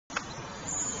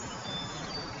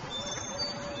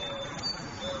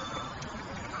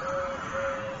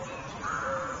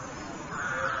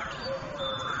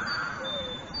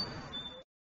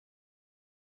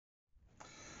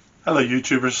Hello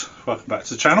YouTubers, welcome back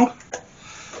to the channel.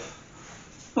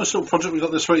 Nice little project we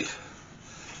got this week.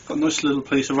 Got a nice little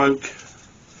piece of oak,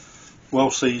 well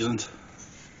seasoned.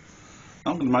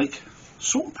 I'm going to make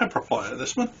salt and pepper pie out of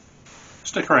this one.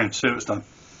 Stick around, see what it's done.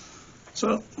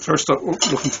 So first up, what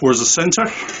we're looking for is a centre.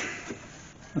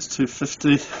 That's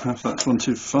 250, that's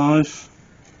 125.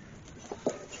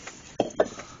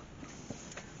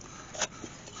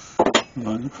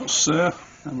 Line across there.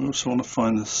 And we also want to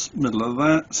find this middle of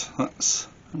that. That's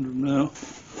 100mm.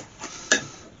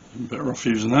 I'm better off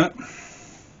using that.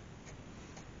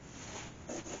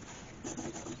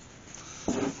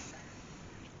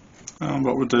 And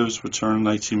what we'll do is we'll turn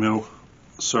an 80mm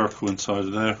circle inside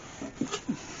of there.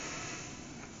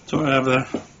 So what I have there,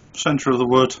 centre of the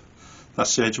wood,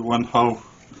 that's the edge of one hole.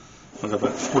 I'll go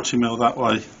about 40mm that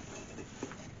way.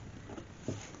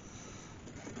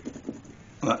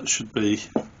 That should be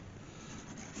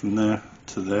from there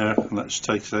to there, and that just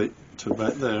takes it to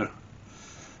about there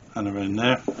and around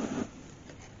there.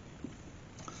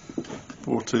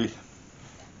 40,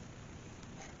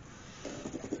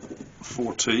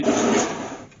 40,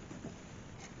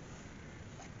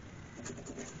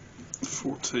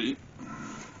 40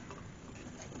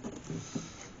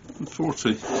 and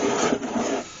 40.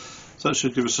 So that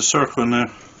should give us a circle in there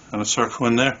and a circle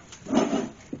in there.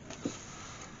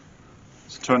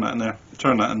 So turn that in there,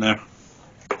 turn that in there,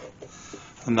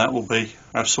 and that will be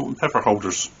our salt and pepper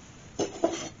holders.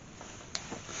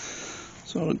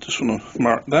 So I just want to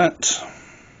mark that.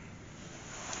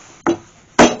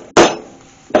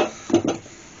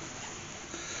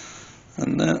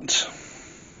 And that.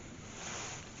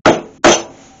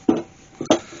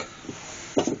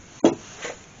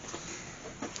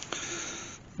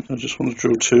 I just want to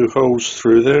drill 2 holes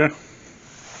through there.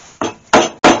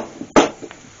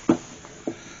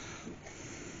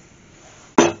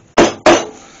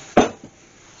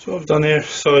 So what I've done here,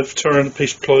 so I've turned a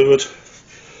piece of plywood.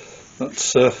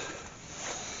 That's a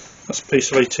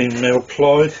piece of 18mm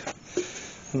ply,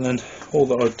 and then all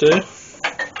that I do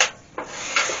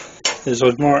is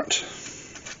I've marked.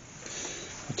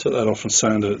 I took that off and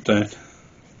sanded it down,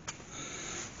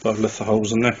 but I've left the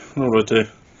holes in there. And all I do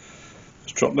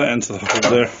is drop that into the hole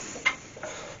there,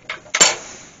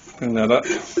 bring that up,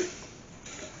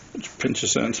 which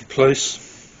pinches it into place.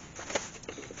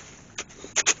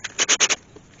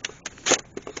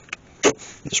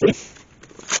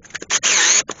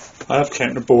 I have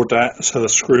counterbored that, so the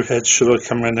screw heads, should I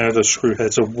come in there, the screw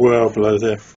heads are well below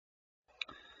there. So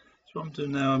what I'm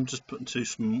doing now, I'm just putting 2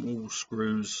 small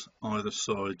screws either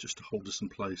side just to hold this in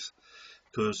place,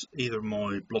 because either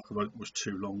my block of oak was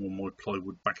too long or my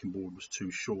plywood backing board was too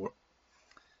short,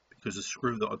 because the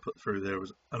screw that I put through there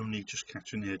was only just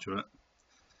catching the edge of it,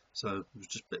 so it was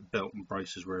just a bit of belt and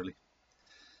braces really.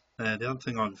 The other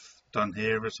thing I've done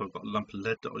here is I've got a lump of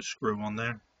lead that I screw on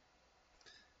there,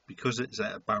 because it's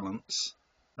out of balance,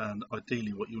 and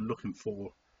ideally what you're looking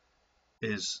for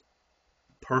is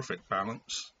perfect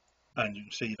balance, and you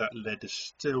can see that lead is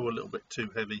still a little bit too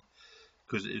heavy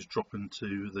because it is dropping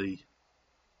to the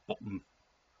bottom,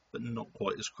 but not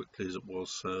quite as quickly as it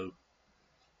was, so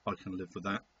I can live with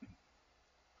that.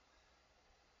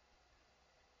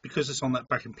 Because it's on that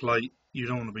backing plate, you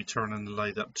don't want to be turning the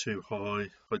lathe up too high.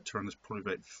 I'd turn this probably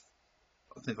about,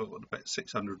 I think I've got about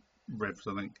 600 revs,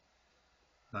 I think.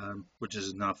 Which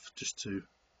is enough just to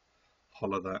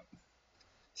hollow that.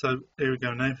 So here we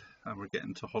go now, and we're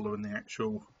getting to hollowing the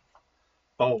actual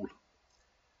bowl.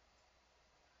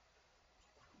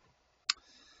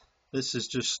 This is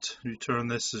just, you turn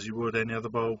this as you would any other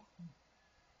bowl,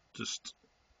 just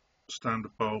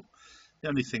standard bowl. The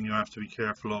only thing you have to be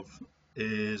careful of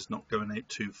is not going out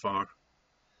too far.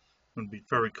 I'm going to be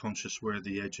very conscious where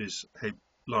the edge is, how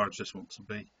large this wants to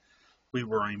be. We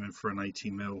were aiming for an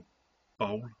 80mm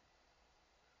bowl,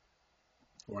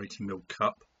 or 80mm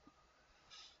cup,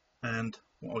 and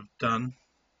what I've done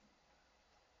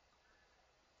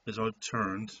is I've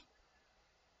turned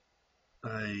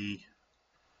a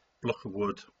block of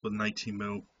wood with an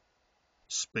 80mm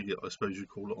spigot, I suppose you'd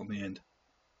call it, on the end.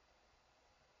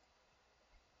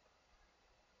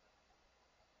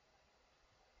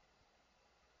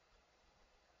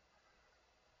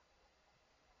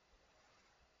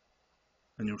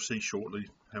 And you'll see shortly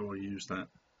how I use that.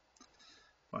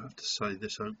 I have to say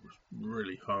this oak was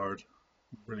really hard,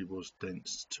 really was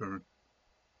dense to turn.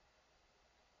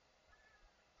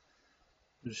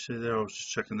 You see there, I was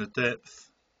just checking the depth.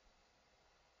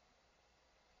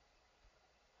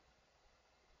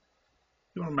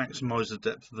 You want to maximise the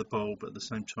depth of the bowl, but at the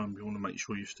same time you want to make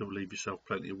sure you still leave yourself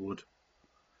plenty of wood.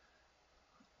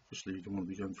 Obviously you don't want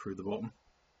to be going through the bottom.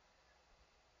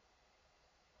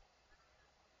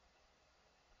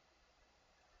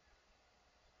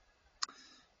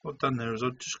 What I've done there is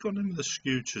I've just gone in with a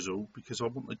skew chisel because I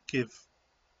don't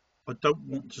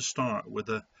want to start with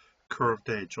a curved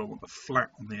edge. I want a flat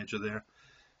on the edge of there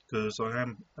because I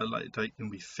am at a later date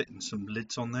going to be fitting some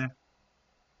lids on there.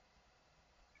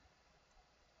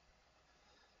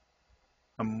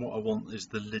 And what I want is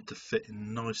the lid to fit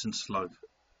in nice and snug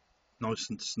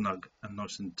and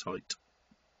nice and tight.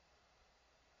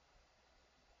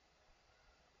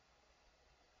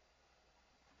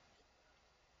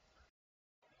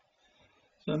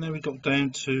 So now we got down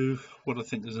to what I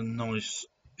think is a nice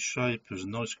shape. There's a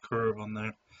nice curve on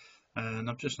there, and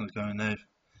I'm just going to go in there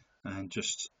and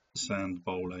just sand the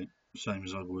bowl out, same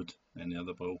as I would any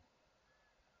other bowl.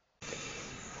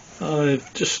 I'm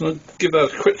just going to give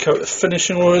that a quick coat of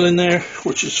finishing oil in there,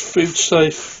 which is food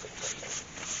safe,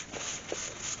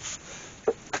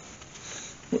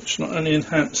 which not only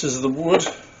enhances the wood,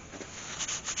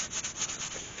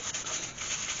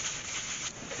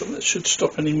 but it should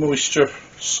stop any moisture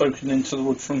soaking into the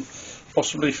wood from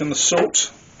possibly from the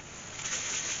salt.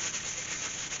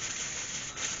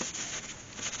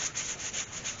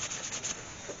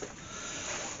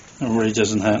 It really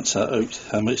does enhance that oak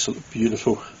and makes it look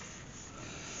beautiful.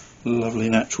 Lovely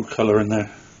natural colour in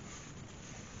there.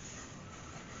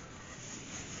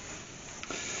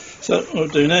 So what I'll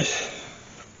do now,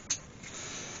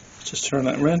 just turn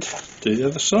that around, do the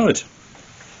other side.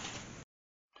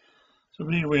 So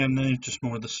here we are now, just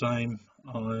more of the same.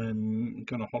 I'm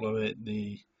going to hollow out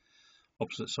the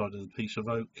opposite side of the piece of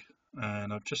oak,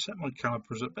 and I've just set my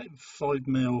calipers at about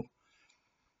 5mm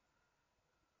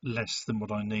less than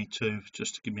what I need to,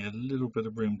 just to give me a little bit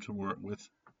of room to work with.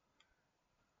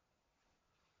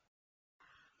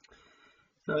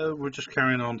 So we're just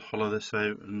carrying on to hollow this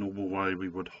out in the normal way we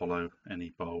would hollow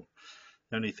any bowl.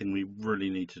 The only thing we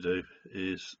really need to do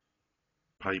is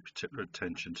pay particular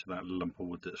attention to that lump of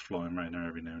wood that's flying around there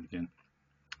every now and again.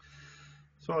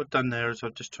 So what I've done there is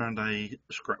I've just turned a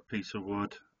scrap piece of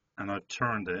wood and I've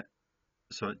turned it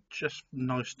so it just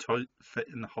nice tight fit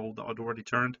in the hole that I'd already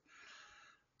turned,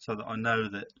 so that I know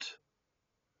that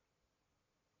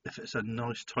if it's a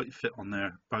nice tight fit on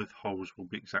there, both holes will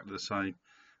be exactly the same,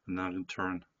 and then I can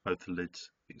turn both the lids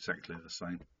exactly the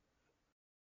same.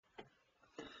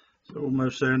 So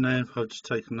almost there now. I've just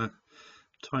taken a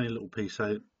tiny little piece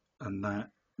out, and that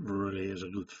really is a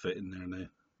good fit in there now.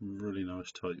 Really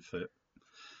nice tight fit.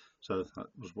 So that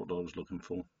was what I was looking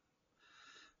for.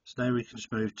 So now we can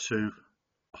just move to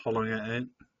hollowing it out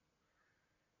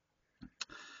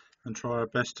and try our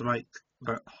best to make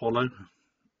that hollow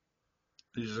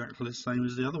exactly the same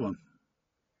as the other one.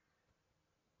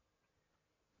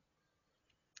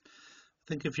 I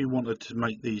think if you wanted to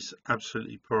make these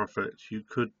absolutely perfect, you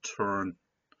could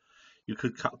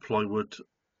cut a plywood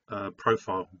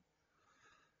profile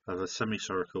of a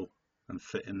semicircle and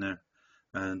fit in there,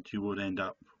 and you would end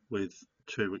up with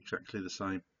two exactly the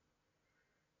same.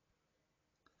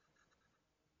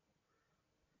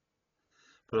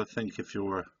 But I think if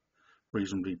you're a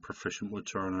reasonably proficient wood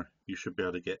turner, you should be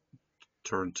able to get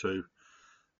turn two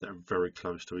that are very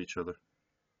close to each other.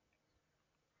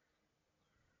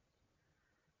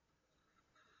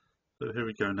 So here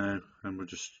we go now, and we're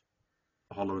just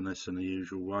hollowing this in the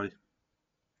usual way.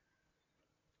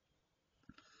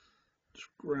 Just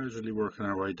gradually working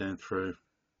our way down through.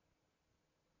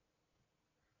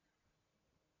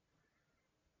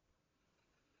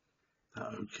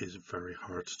 That oak is very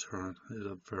hard to turn. It is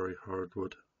a very hard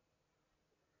wood.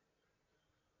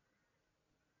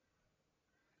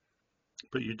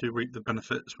 But you do reap the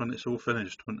benefits when it's all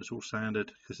finished, when it's all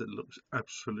sanded, because it looks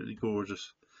absolutely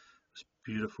gorgeous. It's a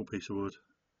beautiful piece of wood,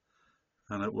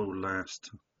 and it will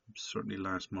last, certainly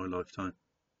last my lifetime.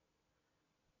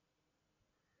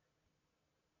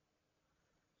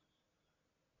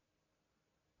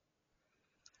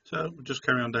 So we'll just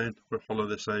carry on down, we'll hollow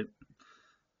this out,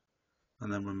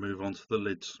 and then we'll move on to the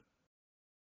lids.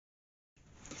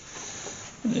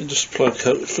 And just apply a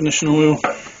coat of finishing oil.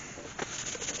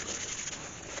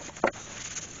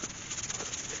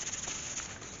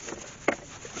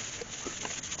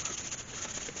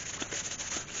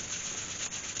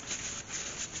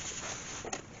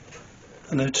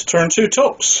 And now to turn two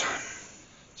tops.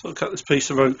 So I'll cut this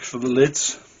piece of oak for the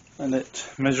lids, and it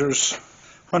measures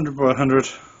 100 by 100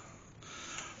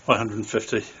 by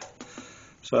 150.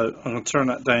 So I'm going to turn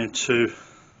that down to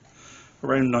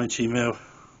around 90mm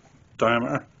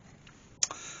diameter,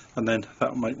 and then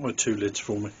that will make my two lids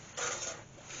for me.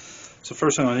 So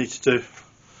first thing I need to do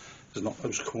is knock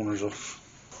those corners off.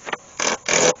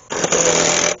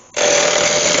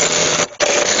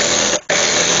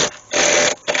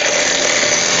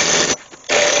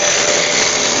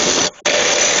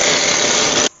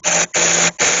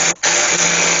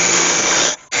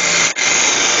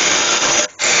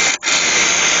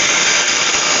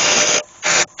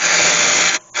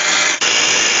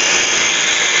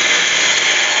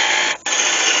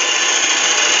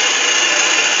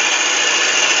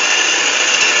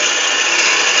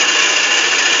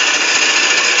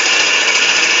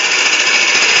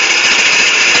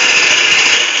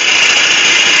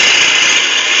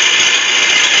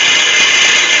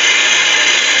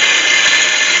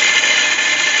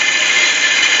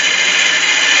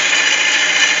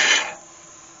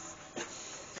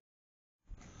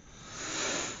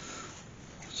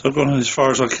 So I've gone as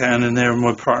far as I can in there with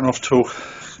my parting off tool,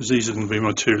 because these are going to be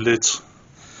my two lids,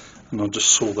 and I'll just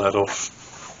saw that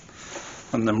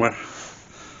off, and then we'll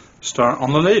start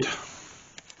on the lid.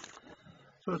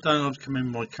 So down I've come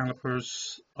in my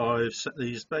calipers. I've set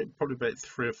these probably about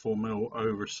 3 or 4 mil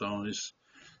oversize,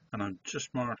 and I'm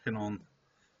just marking on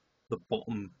the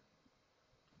bottom,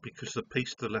 because the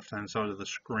piece to the left hand side of the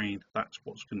screen, that's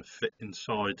what's going to fit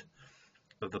inside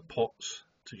of the pots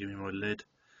to give me my lid.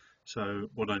 So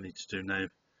what I need to do now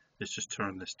is just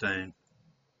turn this down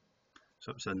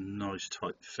so it's a nice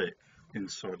tight fit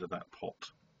inside of that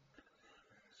pot.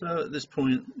 So at this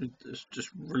point it's just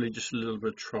really just a little bit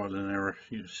of trial and error.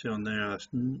 You can see on there that's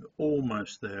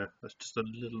almost there, that's just a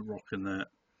little rock in there.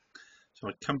 So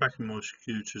I come back in my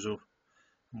skew chisel,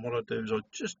 and what I do is I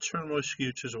just turn my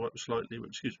skew chisel up slightly,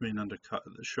 which gives me an undercut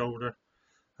at the shoulder,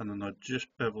 and then I just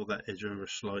bevel that edge over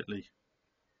slightly,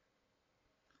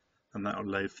 and that'll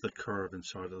allow for the curve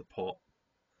inside of the pot,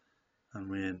 and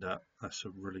we end up, that's a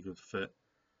really good fit.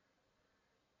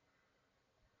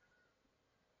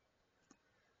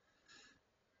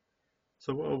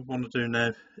 So what I want to do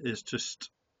now is just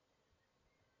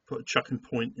put a chucking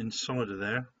point inside of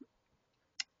there.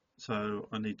 So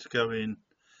I need to go in,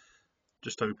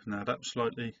 just open that up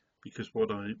slightly, because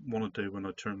what I want to do when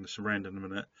I turn this around in a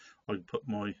minute, I can put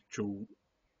my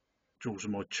jaws of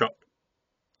my chuck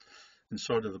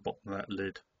inside of the bottom of that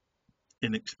lid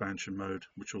in expansion mode,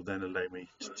 which will then allow me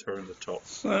to turn the top.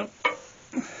 So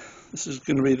this is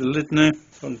going to be the lid now.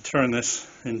 I'm going to turn this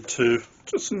into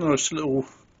just a nice little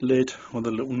lid with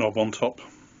a little knob on top.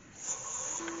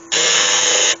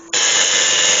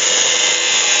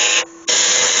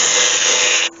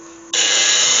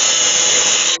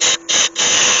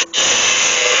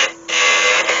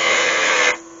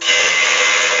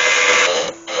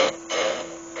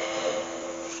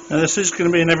 Now this is going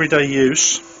to be in everyday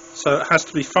use, so it has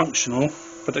to be functional,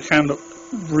 but it can look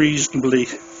reasonably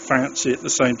fancy at the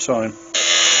same time.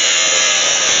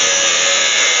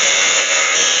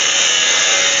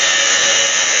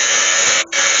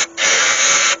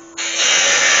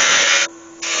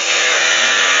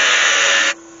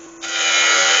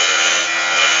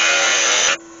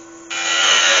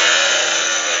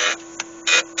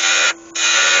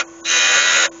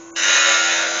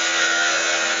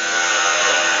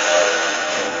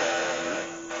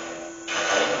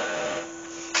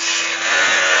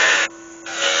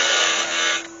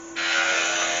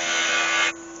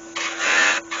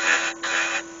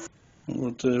 What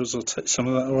we'll do is I'll take some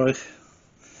of that away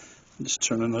and just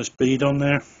turn a nice bead on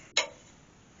there.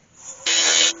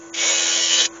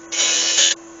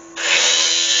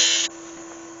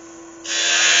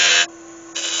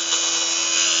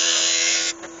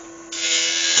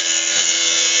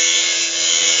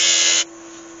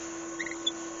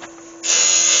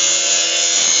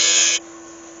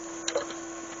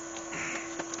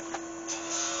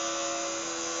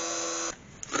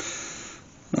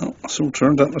 Well, that's all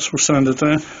turned up, that's all sanded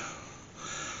down.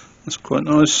 That's quite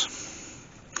nice.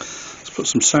 Let's put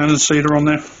some sanding sealer on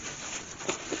there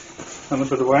and a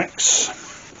bit of wax.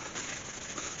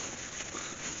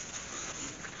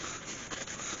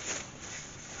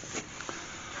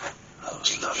 That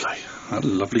was lovely. That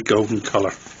lovely golden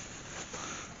colour.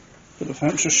 Bit of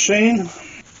Hampshire sheen.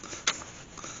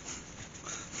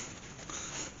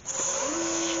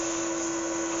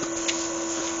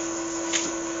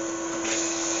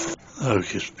 Oh,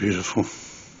 it's beautiful.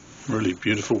 Really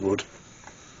beautiful wood.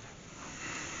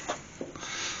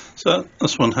 So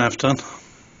that's one half done.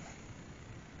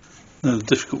 Now the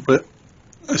difficult bit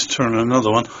is turning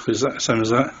another one, because that's the same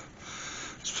as that.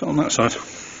 Let's put it on that side.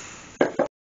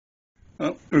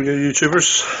 Well, here we go,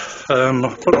 YouTubers.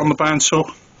 I've put it on the bandsaw.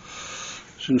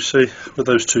 As you can see, where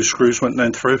those two screws went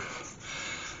down through,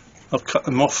 I've cut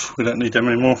them off, we don't need them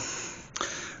anymore.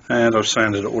 And I've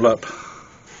sanded it all up,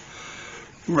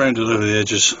 rounded over the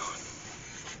edges,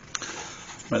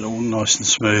 made it all nice and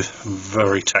smooth and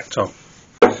very tactile.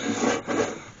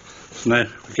 So now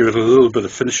we give it a little bit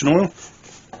of finishing oil.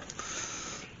 A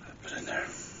bit in there,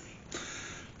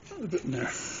 a bit in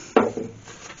there.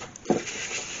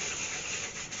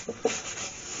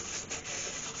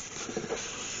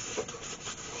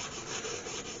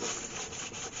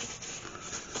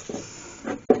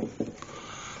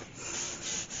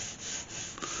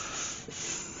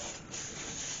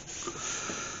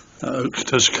 That oak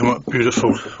does come up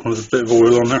beautiful with a bit of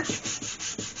oil on there.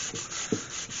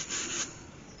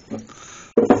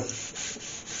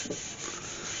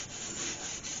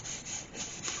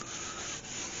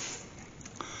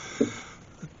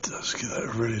 It does give that a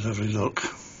really lovely look.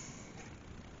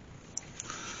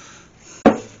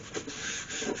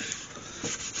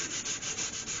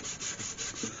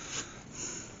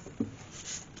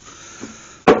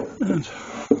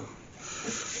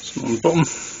 Some on the bottom.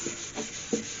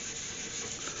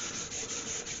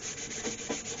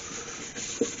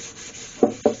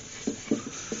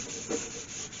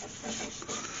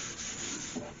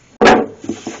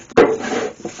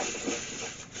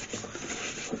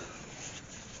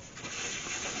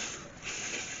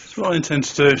 So what I intend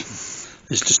to do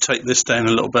is just take this down a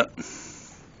little bit,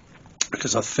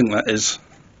 because I think that is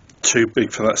too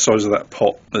big for that size of that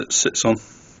pot that it sits on.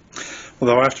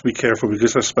 Although I have to be careful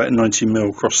because that's about 90mm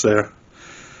across there,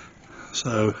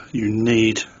 so you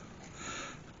need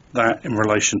that in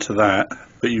relation to that,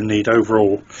 but you need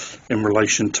overall in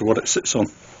relation to what it sits on.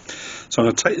 So I'm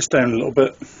going to take this down a little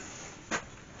bit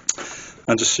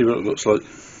and just see what it looks like.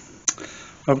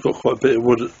 I've got quite a bit of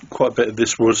wood, quite a bit of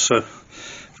this wood, so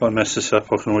if I mess this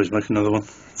up I can always make another one.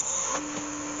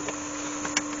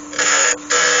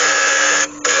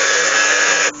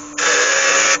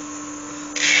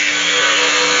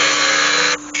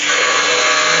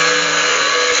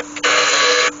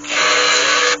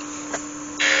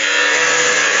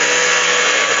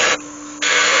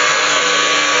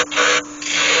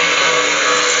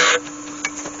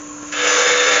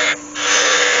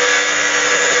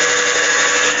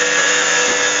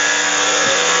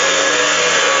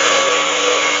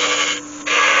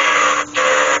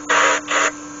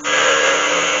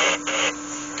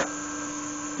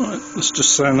 Right, let's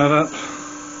just sand that up,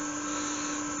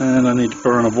 and I need to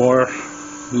burn a wire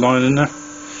line in there,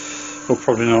 or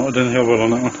probably not, I didn't hear well on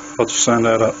that one. I'll just sand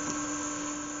that up.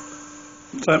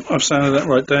 So I've sanded that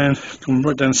right down, gone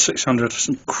right down to 600, it's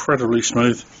incredibly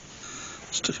smooth.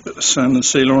 Stick a bit of sand and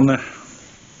sealer on there.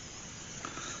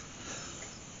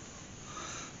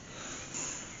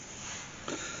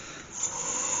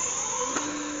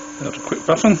 Got a quick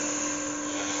buffing.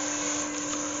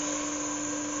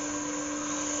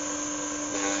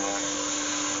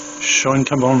 Shine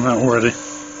come on that already.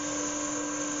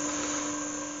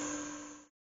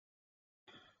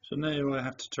 So now I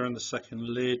have to turn the second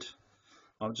lid.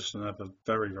 I'm just going to have a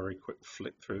very quick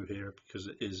flick through here because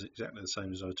it is exactly the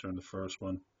same as I turned the first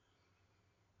one.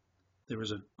 There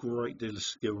is a great deal of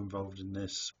skill involved in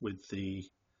this. With the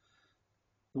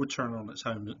wood turner on its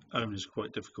own is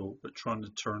quite difficult, but trying to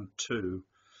turn two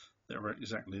that are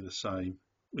exactly the same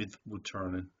with wood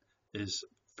turning is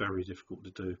very difficult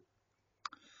to do.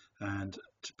 And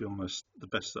to be honest, the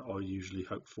best that I usually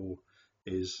hope for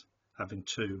is having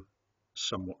two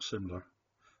somewhat similar,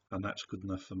 and that's good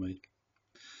enough for me.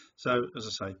 So as I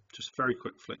say, just a very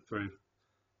quick flick through,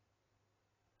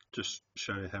 just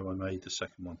show you how I made the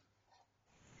second one.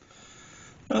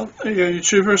 Well, there you go,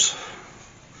 YouTubers.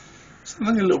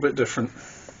 Something a little bit different.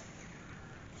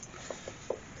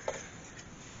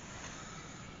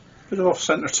 Bit of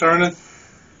off-centre turning.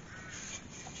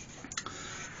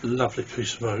 Lovely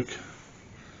piece of oak.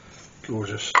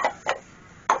 Gorgeous.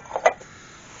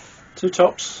 Two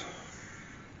tops.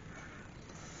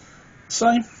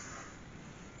 Same.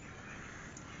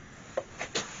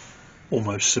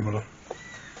 Almost similar.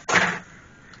 But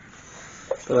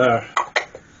they're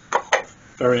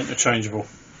very interchangeable.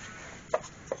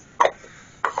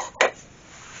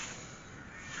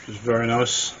 Which is very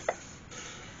nice.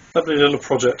 Lovely little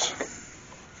project.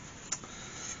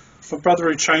 My brother,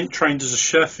 who trained as a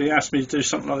chef, he asked me to do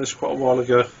something like this quite a while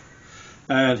ago,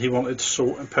 and he wanted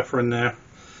salt and pepper in there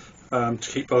to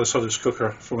keep by the side of his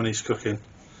cooker for when he's cooking,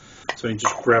 so he can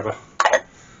just grab a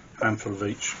handful of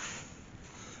each.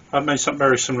 I've made something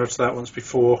very similar to that once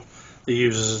before. They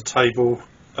use as a table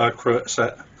cruet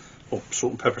set or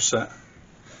salt and pepper set,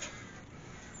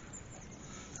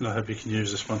 and I hope you can use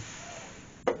this one.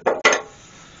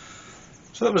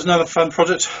 So that was another fun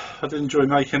project. I did enjoy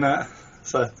making that.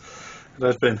 So it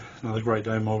has been another great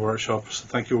day in my workshop. So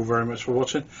thank you all very much for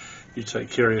watching. You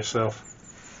take care of yourself.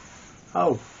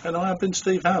 Oh, and I have been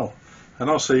Steve Howell,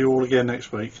 and I'll see you all again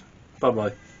next week. Bye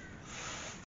bye.